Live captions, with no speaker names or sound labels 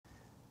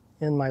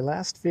In my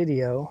last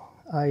video,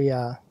 I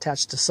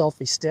attached a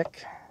selfie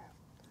stick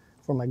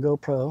for my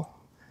GoPro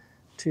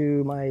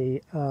to my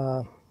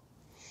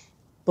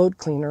boat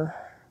cleaner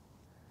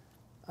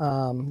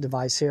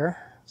device here.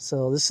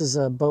 So this is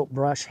a boat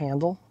brush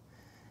handle,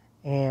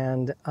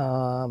 and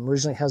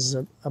originally has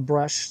a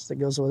brush that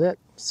goes with it.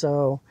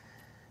 So,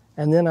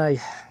 and then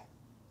I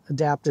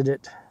adapted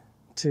it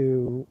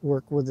to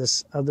work with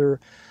this other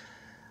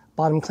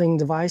bottom cleaning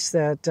device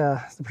that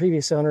the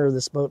previous owner of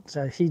this boat,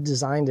 he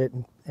designed it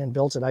and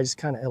built it. I just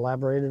kind of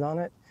elaborated on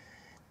it.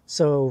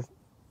 So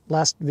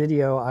last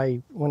video,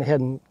 I went ahead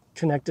and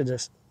connected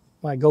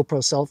my GoPro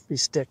selfie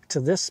stick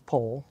to this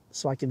pole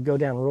so I could go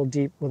down real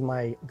deep with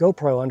my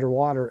GoPro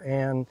underwater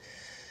and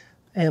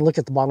look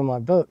at the bottom of my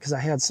boat, because I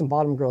had some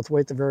bottom growth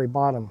way at the very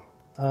bottom.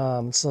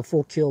 It's a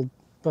full keeled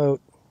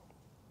boat,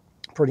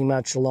 pretty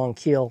much a long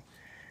keel.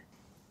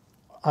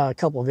 A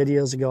couple of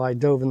videos ago, I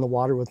dove in the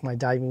water with my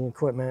diving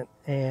equipment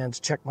and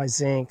checked my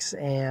zincs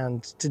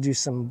and to do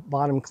some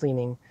bottom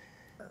cleaning.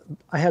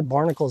 I had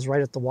barnacles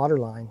right at the water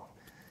line.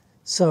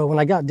 So when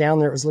I got down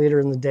there, it was later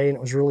in the day and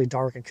it was really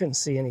dark. I couldn't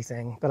see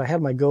anything, but I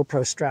had my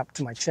GoPro strapped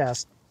to my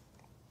chest,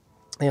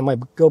 and my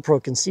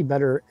GoPro can see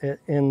better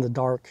in the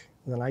dark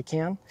than I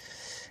can.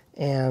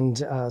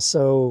 And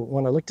so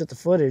when I looked at the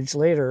footage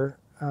later,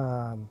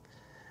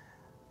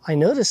 I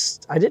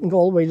noticed I didn't go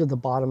all the way to the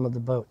bottom of the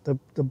boat.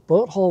 The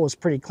boat hull was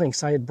pretty clean,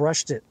 so I had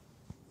brushed it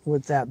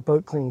with that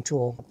boat cleaning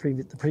tool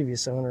the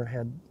previous owner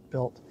had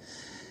built.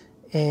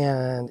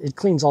 And it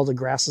cleans all the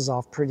grasses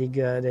off pretty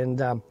good.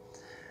 And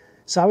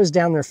so I was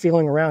down there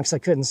feeling around because I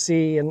couldn't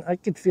see, and I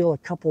could feel a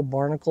couple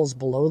barnacles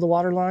below the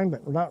water line,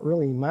 but not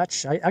really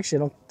much. I actually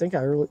don't think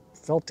I really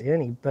felt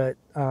any, but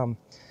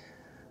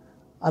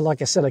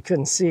like I said, I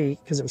couldn't see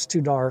because it was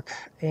too dark.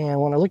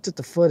 And when I looked at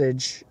the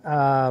footage,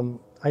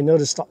 I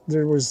noticed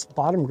there was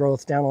bottom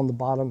growth down on the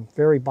bottom,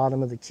 very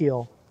bottom of the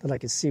keel, that I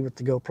could see with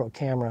the GoPro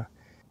camera.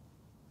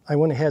 I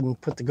went ahead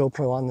and put the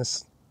GoPro on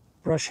this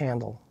brush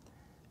handle.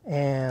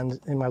 And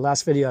in my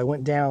last video, I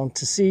went down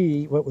to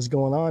see what was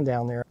going on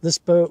down there. This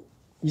boat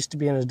used to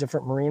be in a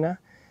different marina.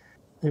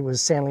 It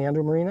was San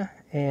Leandro Marina,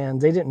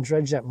 and they didn't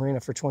dredge that marina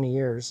for 20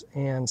 years.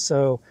 And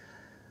so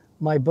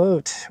my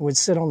boat would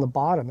sit on the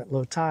bottom at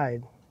low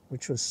tide,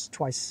 which was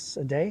twice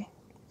a day.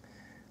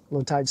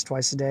 Low tide's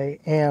twice a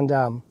day.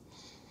 And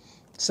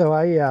so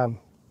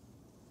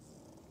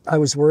I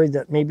was worried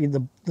that maybe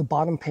the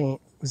bottom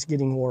paint was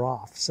getting wore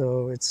off.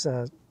 So it's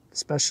a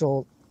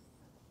special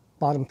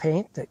bottom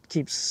paint that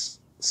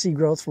keeps sea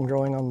growth from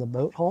growing on the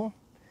boat hull.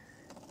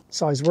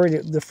 So I was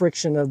worried the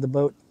friction of the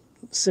boat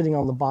sitting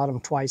on the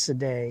bottom twice a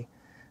day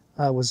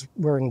was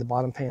wearing the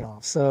bottom paint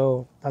off.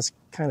 So that's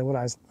kind of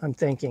what I'm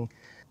thinking.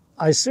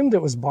 I assumed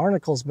it was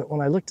barnacles, but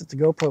when I looked at the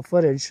GoPro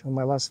footage in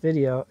my last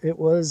video, it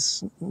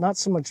was not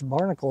so much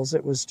barnacles.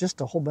 It was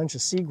just a whole bunch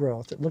of sea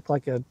growth. It looked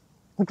like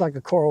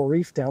a coral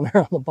reef down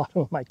there on the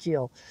bottom of my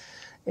keel.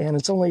 And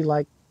it's only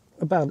like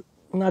about,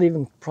 not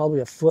even probably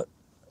a foot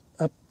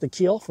up the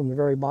keel from the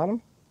very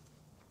bottom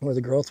where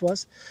the growth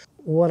was.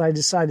 What I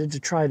decided to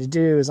try to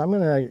do is I'm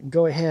going to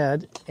go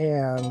ahead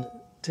and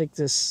take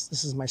this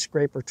is my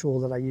scraper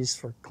tool that I use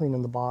for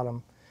cleaning the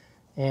bottom.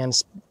 And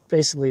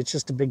basically it's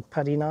just a big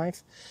putty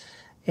knife.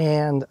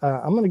 And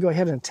I'm going to go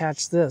ahead and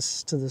attach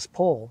this to this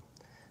pole.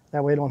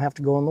 That way I don't have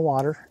to go in the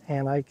water,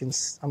 and I'm going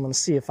to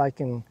see if I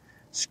can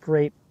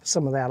scrape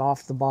some of that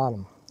off the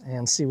bottom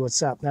and see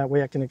what's up. That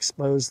way I can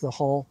expose the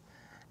hull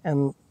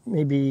and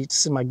maybe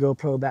send my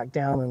GoPro back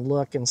down and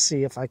look and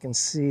see if I can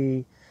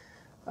see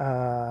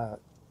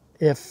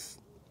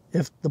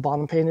if the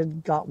bottom paint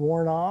had got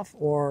worn off,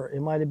 or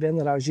it might have been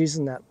that I was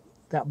using that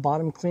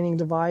bottom cleaning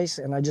device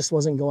and I just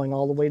wasn't going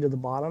all the way to the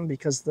bottom,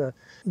 because the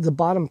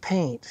bottom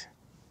paint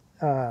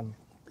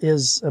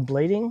is a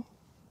blading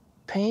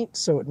paint,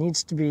 so it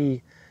needs to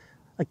be,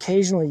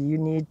 occasionally you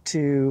need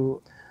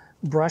to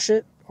brush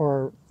it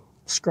or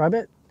scrub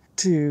it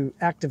to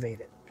activate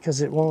it,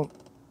 because it won't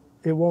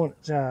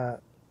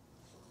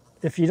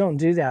if you don't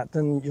do that,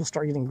 then you'll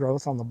start getting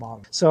growth on the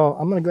bottom. So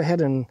I'm going to go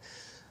ahead and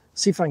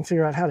see if I can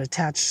figure out how to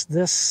attach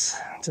this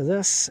to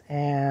this,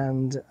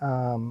 and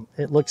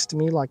it looks to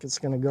me like it's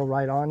going to go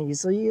right on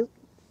easily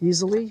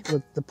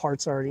with the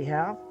parts I already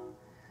have.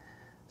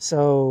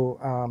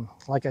 So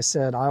like I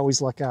said, I always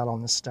luck out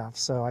on this stuff.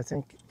 So I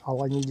think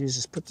all I need to do is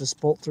just put this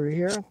bolt through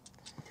here,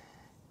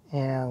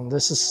 and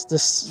this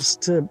is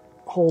to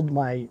hold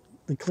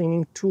the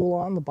cleaning tool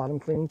on, the bottom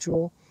cleaning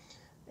tool,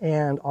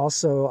 and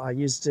also I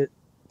used it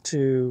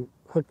to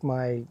hook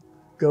my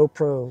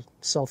GoPro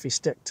selfie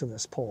stick to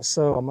this pole.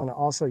 So I'm going to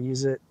also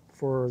use it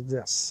for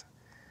this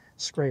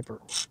scraper.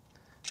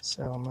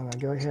 So I'm going to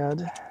go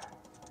ahead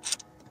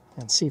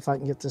and see if I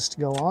can get this to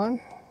go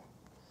on.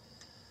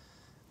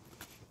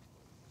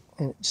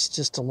 And it's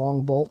just a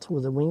long bolt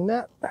with a wing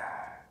nut.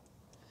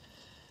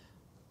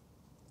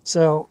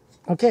 So,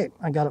 okay,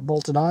 I got it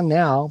bolted on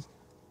now.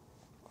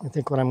 I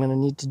think what I'm going to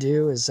need to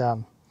do is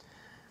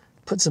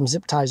put some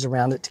zip ties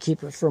around it to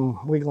keep it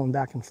from wiggling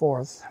back and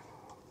forth.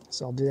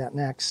 So I'll do that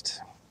next.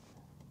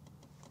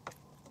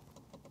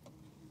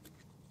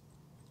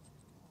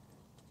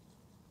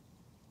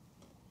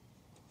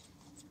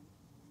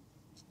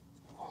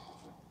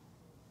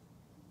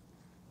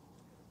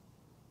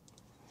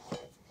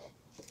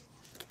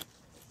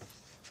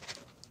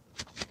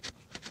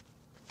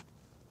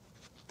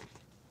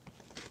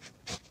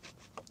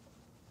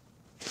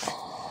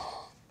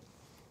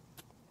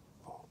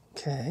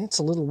 Okay, it's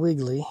a little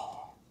wiggly.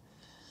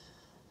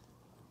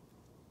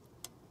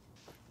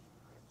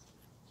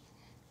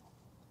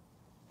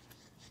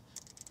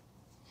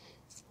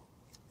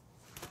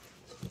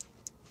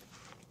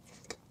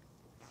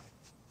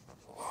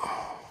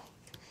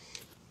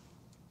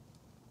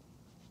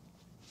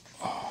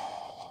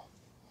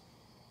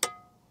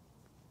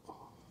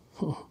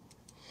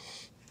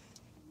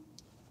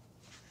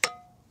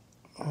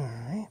 All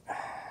right.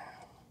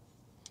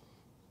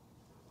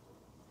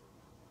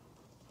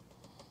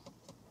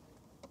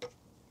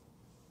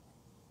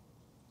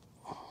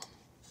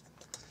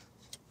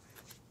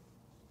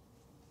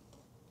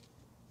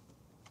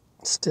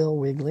 Still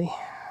wiggly.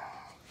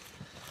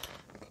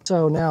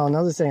 So now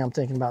another thing I'm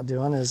thinking about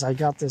doing is I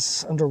got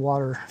this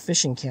underwater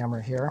fishing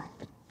camera here,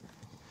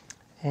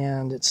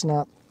 and it's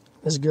not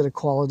as good a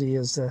quality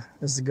as the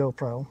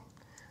GoPro,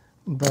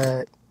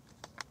 but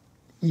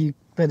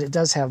it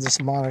does have this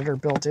monitor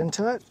built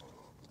into it.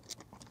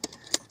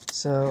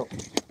 So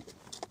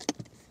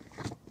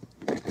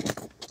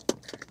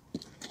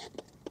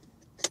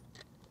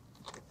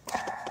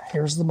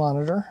here's the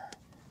monitor,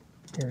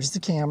 here's the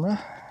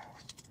camera,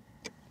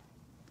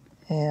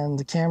 and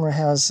the camera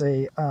has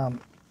a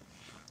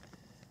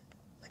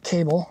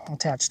cable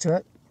attached to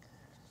it.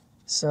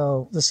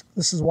 So this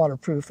is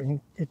waterproof and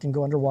it can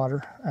go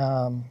underwater.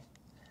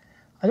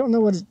 I don't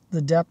know what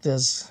the depth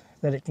is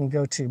that it can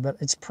go to, but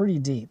it's pretty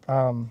deep.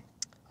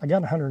 I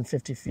got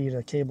 150 feet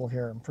of cable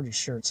here. I'm pretty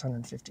sure it's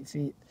 150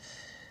 feet.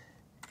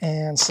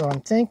 And so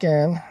I'm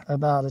thinking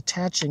about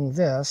attaching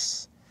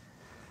this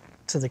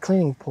to the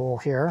cleaning pool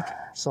here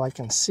so I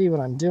can see what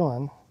I'm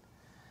doing.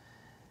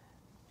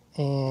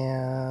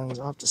 And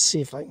I'll have to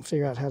see if I can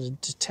figure out how to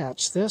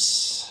detach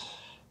this.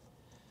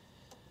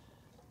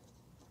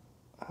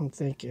 I'm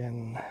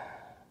thinking,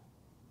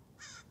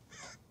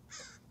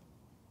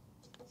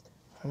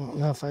 I don't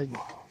know if I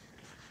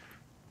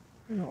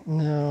don't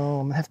know.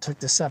 I'm gonna have to hook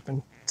this up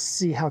and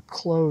see how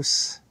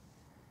close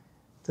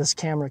this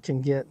camera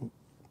can get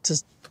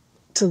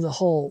to the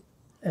hole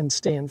and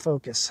stay in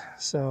focus.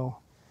 So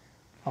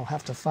I'll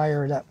have to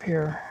fire it up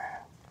here.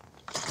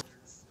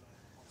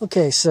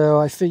 Okay, so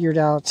I figured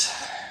out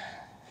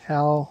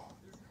how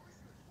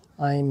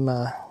I'm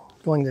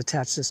going to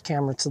attach this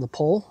camera to the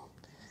pole,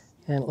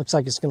 and it looks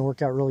like it's going to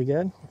work out really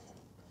good.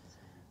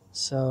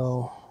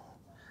 So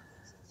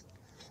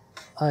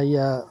I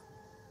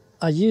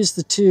used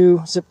the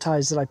two zip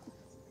ties that I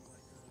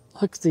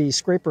hooked the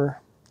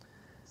scraper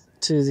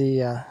to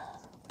the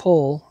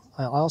pole.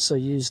 I also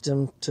used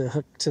them to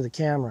hook to the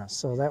camera,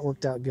 so that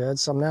worked out good.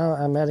 So now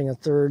I'm adding a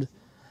third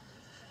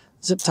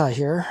zip tie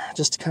here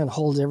just to kind of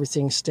hold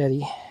everything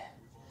steady.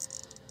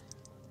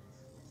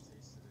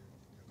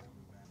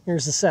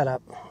 Here's the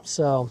setup.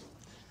 So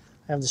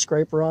I have the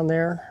scraper on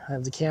there, I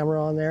have the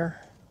camera on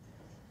there,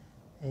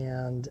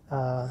 and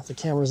the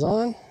camera's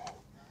on,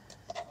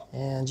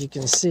 and you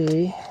can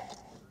see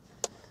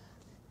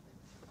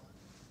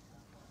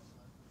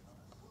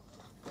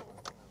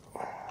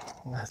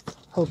I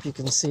hope you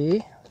can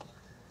see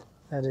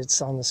that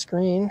it's on the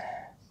screen,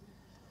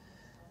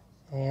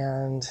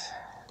 and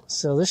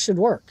so this should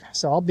work.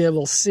 So I'll be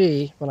able to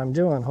see what I'm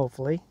doing,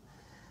 hopefully.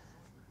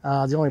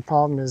 The only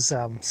problem is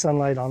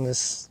sunlight on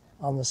this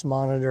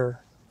monitor.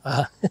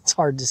 It's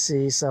hard to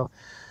see, so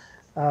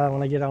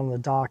when I get on the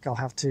dock, I'll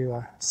have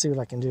to see what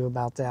I can do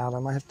about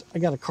that. I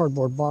got a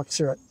cardboard box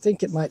here. I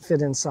think it might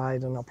fit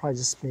inside, and I'll probably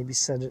just maybe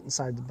set it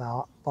inside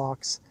the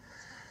box.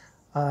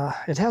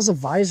 It has a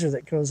visor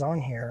that goes on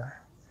here.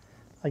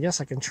 I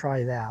guess I can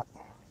try that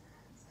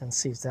and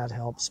see if that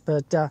helps.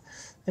 But at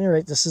any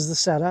rate, this is the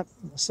setup.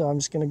 So I'm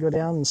just going to go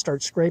down and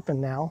start scraping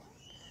now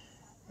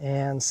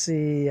and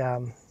see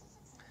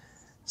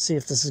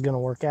if this is going to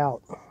work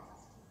out.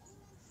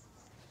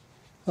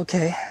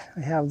 Okay, I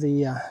have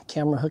the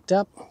camera hooked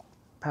up,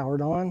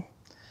 powered on,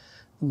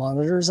 the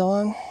monitor's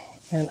on,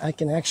 and I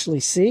can actually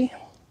see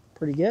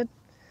pretty good.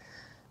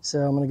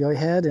 So I'm going to go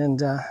ahead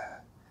and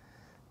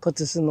put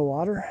this in the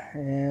water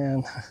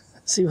and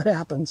see what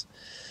happens.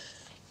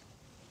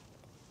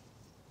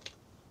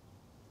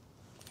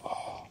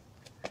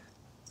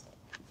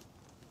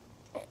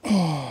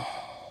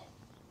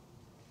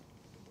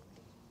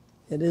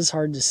 It is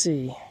hard to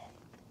see.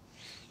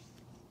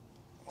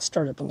 I'll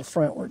start up in the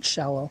front where it's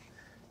shallow.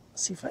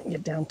 See if I can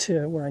get down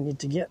to where I need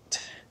to get.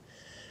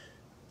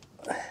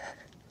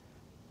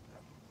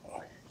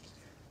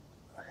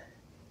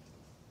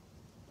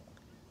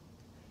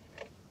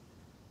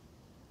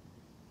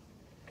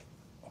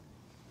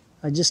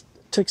 I just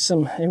took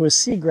some, it was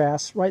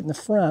seagrass right in the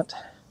front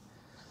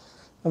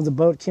of the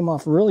boat. It came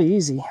off really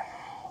easy.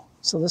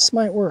 So this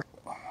might work.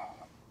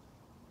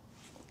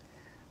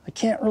 I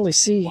can't really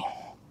see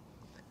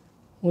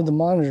with the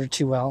monitor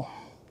too well.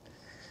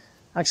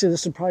 Actually,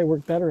 this would probably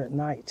work better at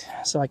night,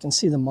 so I can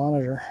see the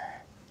monitor.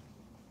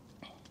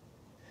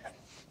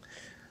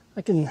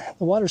 The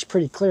water's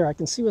pretty clear. I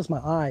can see with my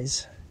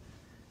eyes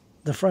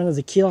the front of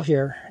the keel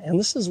here, and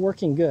this is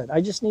working good.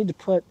 I just need to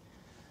put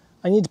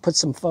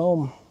some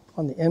foam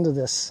on the end of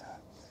this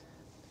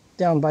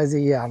down by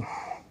the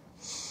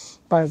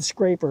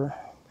scraper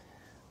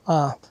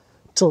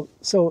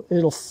so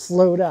it'll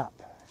float up,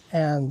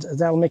 and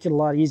that'll make it a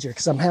lot easier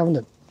because I'm having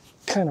to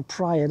kind of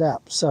pry it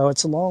up. So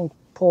it's a long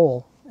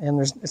pole, and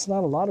it's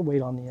not a lot of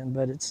weight on the end,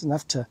 but it's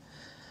enough to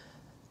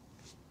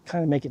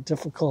kind of make it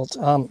difficult.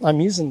 I'm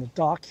using the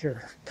dock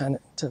here kind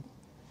of to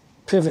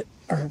pivot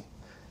or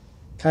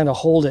kind of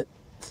hold it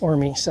for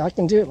me, so I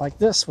can do it like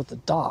this with the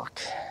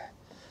dock.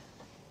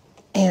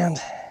 And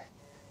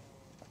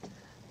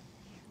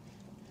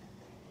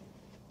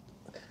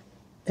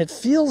it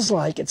feels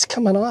like it's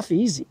coming off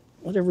easy,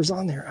 whatever's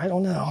on there. I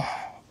don't know.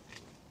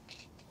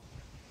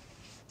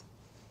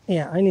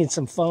 Yeah, I need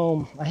some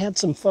foam. I had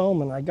some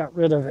foam and I got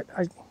rid of it.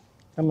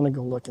 I'm going to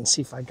go look and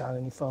see if I got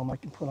any foam I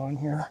can put on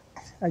here.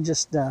 I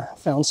just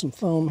found some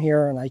foam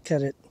here and I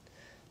cut it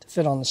to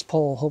fit on this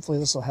pole. Hopefully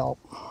this will help.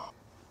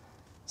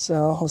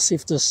 So let's see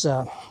if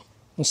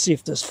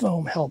this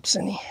foam helps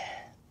any.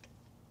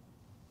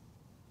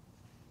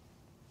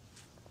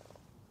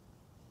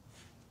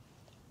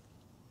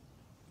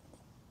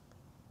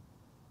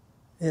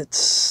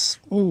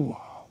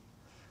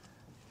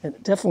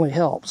 It definitely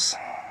helps.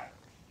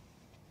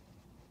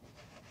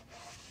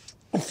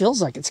 It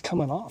feels like it's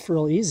coming off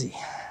real easy.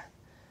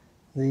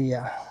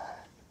 The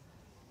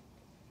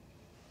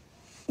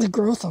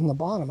growth on the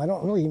bottom, I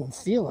don't really even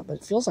feel it, but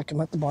it feels like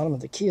I'm at the bottom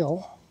of the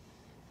keel.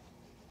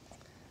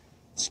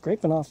 It's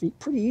scraping off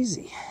pretty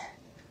easy.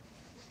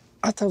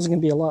 I thought it was going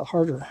to be a lot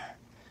harder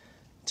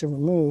to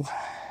remove,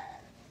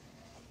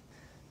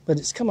 but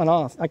it's coming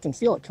off. I can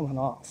feel it coming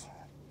off.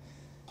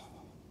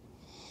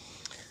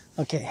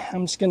 Okay,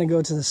 I'm just going to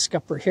go to the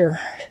scupper here,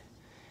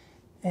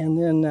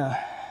 and then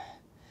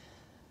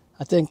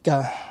I think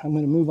I'm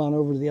going to move on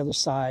over to the other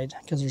side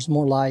because there's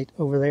more light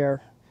over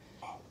there.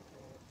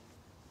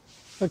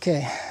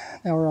 Okay,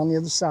 now we're on the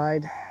other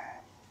side,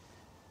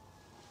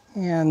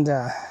 and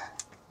a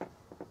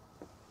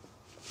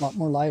lot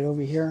more light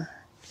over here.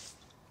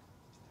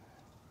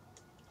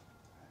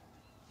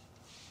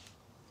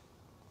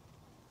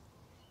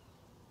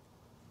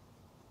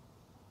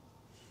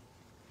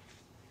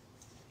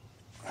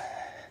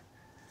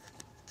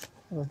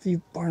 A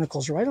few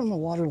barnacles right on the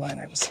water line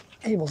I was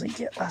able to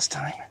get last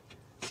time.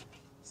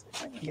 See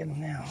if I can get them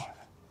now.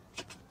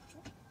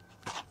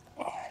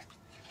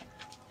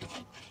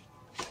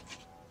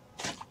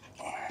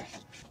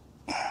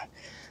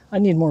 I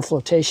need more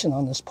flotation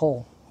on this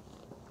pole.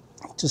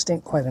 It just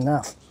ain't quite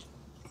enough.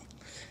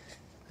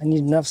 I need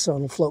enough so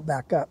it'll float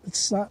back up.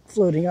 It's not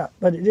floating up,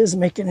 but it is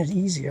making it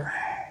easier.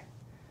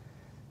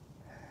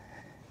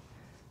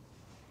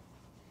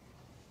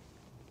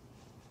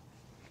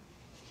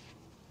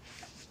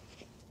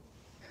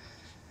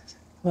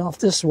 Well, if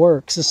this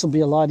works, this will be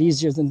a lot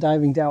easier than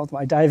diving down with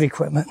my dive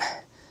equipment.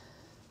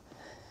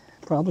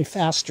 Probably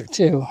faster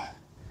too.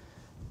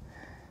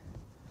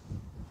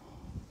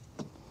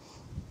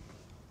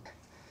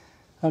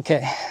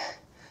 Okay,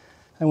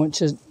 I went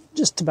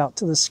just about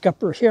to the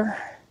scupper here.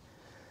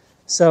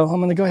 So I'm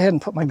gonna go ahead and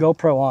put my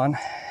GoPro on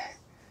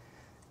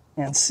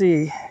and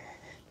see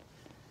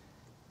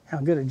how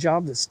good a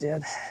job this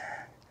did.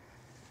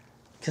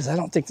 Because I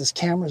don't think this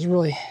camera's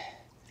really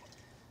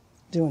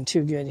doing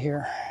too good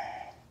here.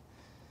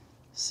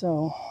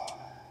 So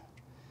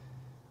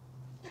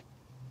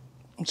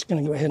I'm just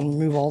going to go ahead and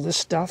remove all this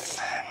stuff.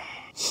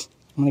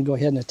 I'm going to go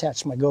ahead and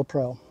attach my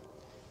GoPro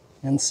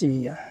and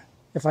see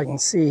if I can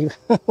see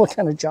what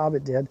kind of job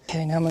it did.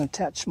 Okay, now I'm going to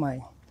attach my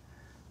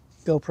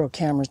GoPro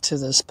camera to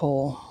this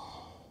pole.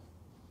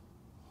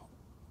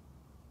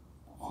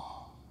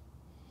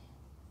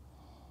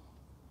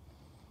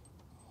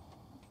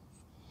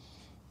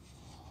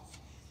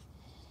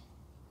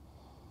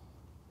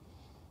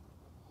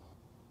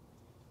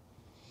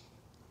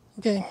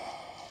 Okay,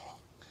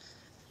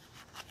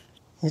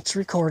 it's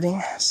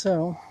recording,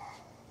 so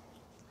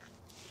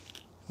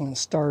I'm going to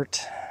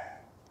start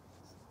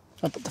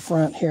up at the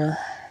front here.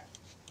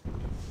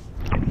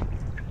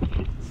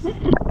 Let's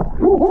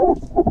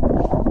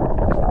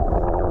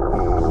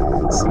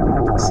see what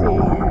I can see.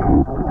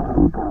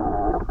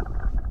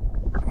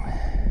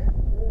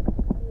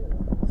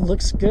 It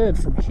looks good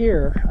from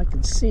here. I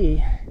can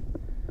see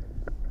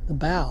the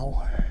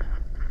bow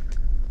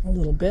a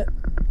little bit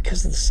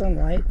because of the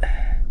sunlight.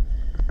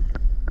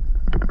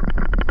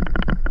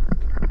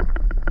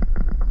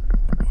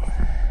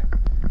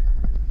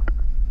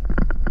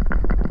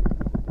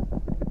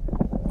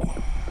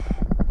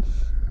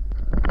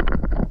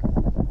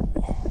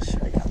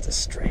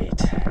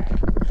 Straight.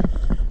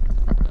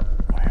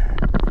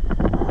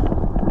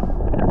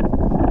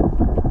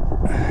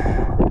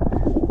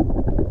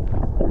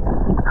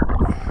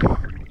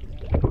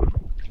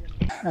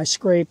 I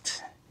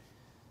scraped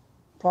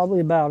probably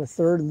about a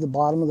third of the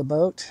bottom of the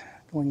boat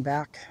going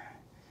back,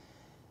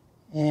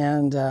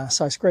 and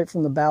so I scraped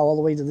from the bow all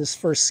the way to this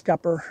first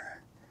scupper,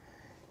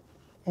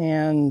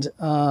 and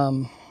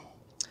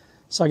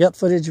so I got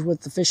footage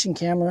with the fishing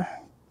camera,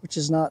 which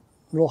is not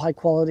real high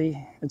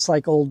quality. It's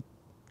like old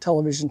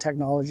television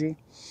technology.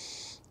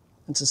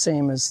 It's the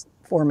same as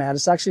format.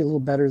 It's actually a little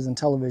better than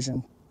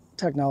television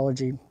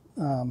technology,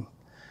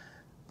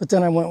 but But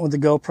then I went with the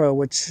GoPro,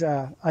 which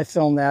I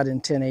filmed that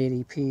in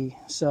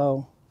 1080p,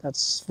 so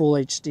that's full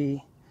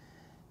HD.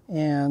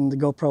 And the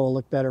GoPro will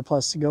look better.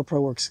 Plus, the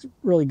GoPro works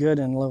really good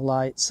in low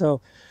light.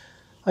 So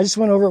I just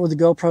went over it with the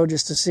GoPro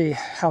just to see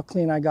how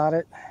clean I got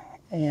it.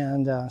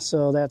 And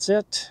so that's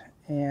it.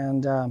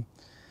 And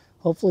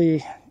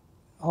hopefully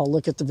I'll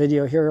look at the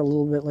video here a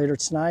little bit later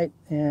tonight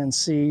and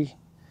see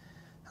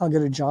how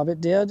good a job it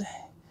did.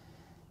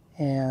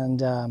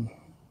 And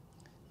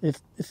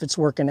if it's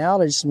working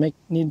out, I just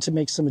need to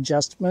make some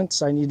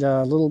adjustments. I need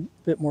a little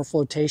bit more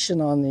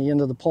flotation on the end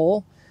of the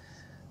pole,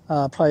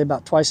 probably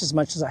about twice as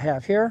much as I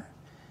have here,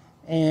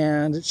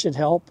 and it should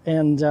help.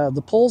 And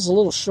the pole's a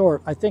little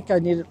short. I think I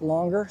need it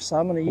longer, so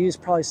I'm going to use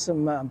probably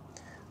some,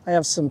 I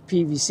have some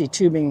PVC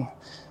tubing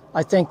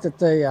I think that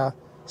the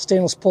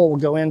stainless pole will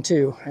go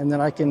into, and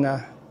then I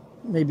can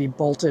maybe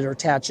bolt it or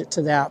attach it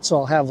to that, so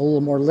I'll have a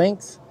little more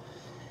length.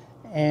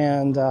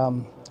 And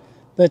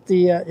but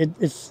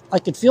I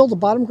could feel the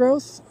bottom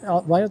growth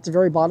right at the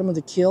very bottom of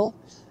the keel,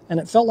 and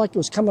it felt like it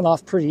was coming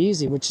off pretty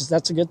easy,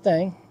 that's a good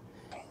thing.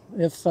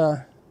 If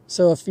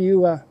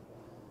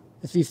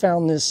you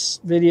found this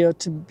video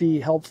to be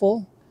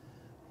helpful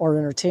or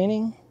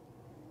entertaining,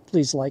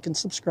 please like and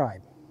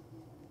subscribe.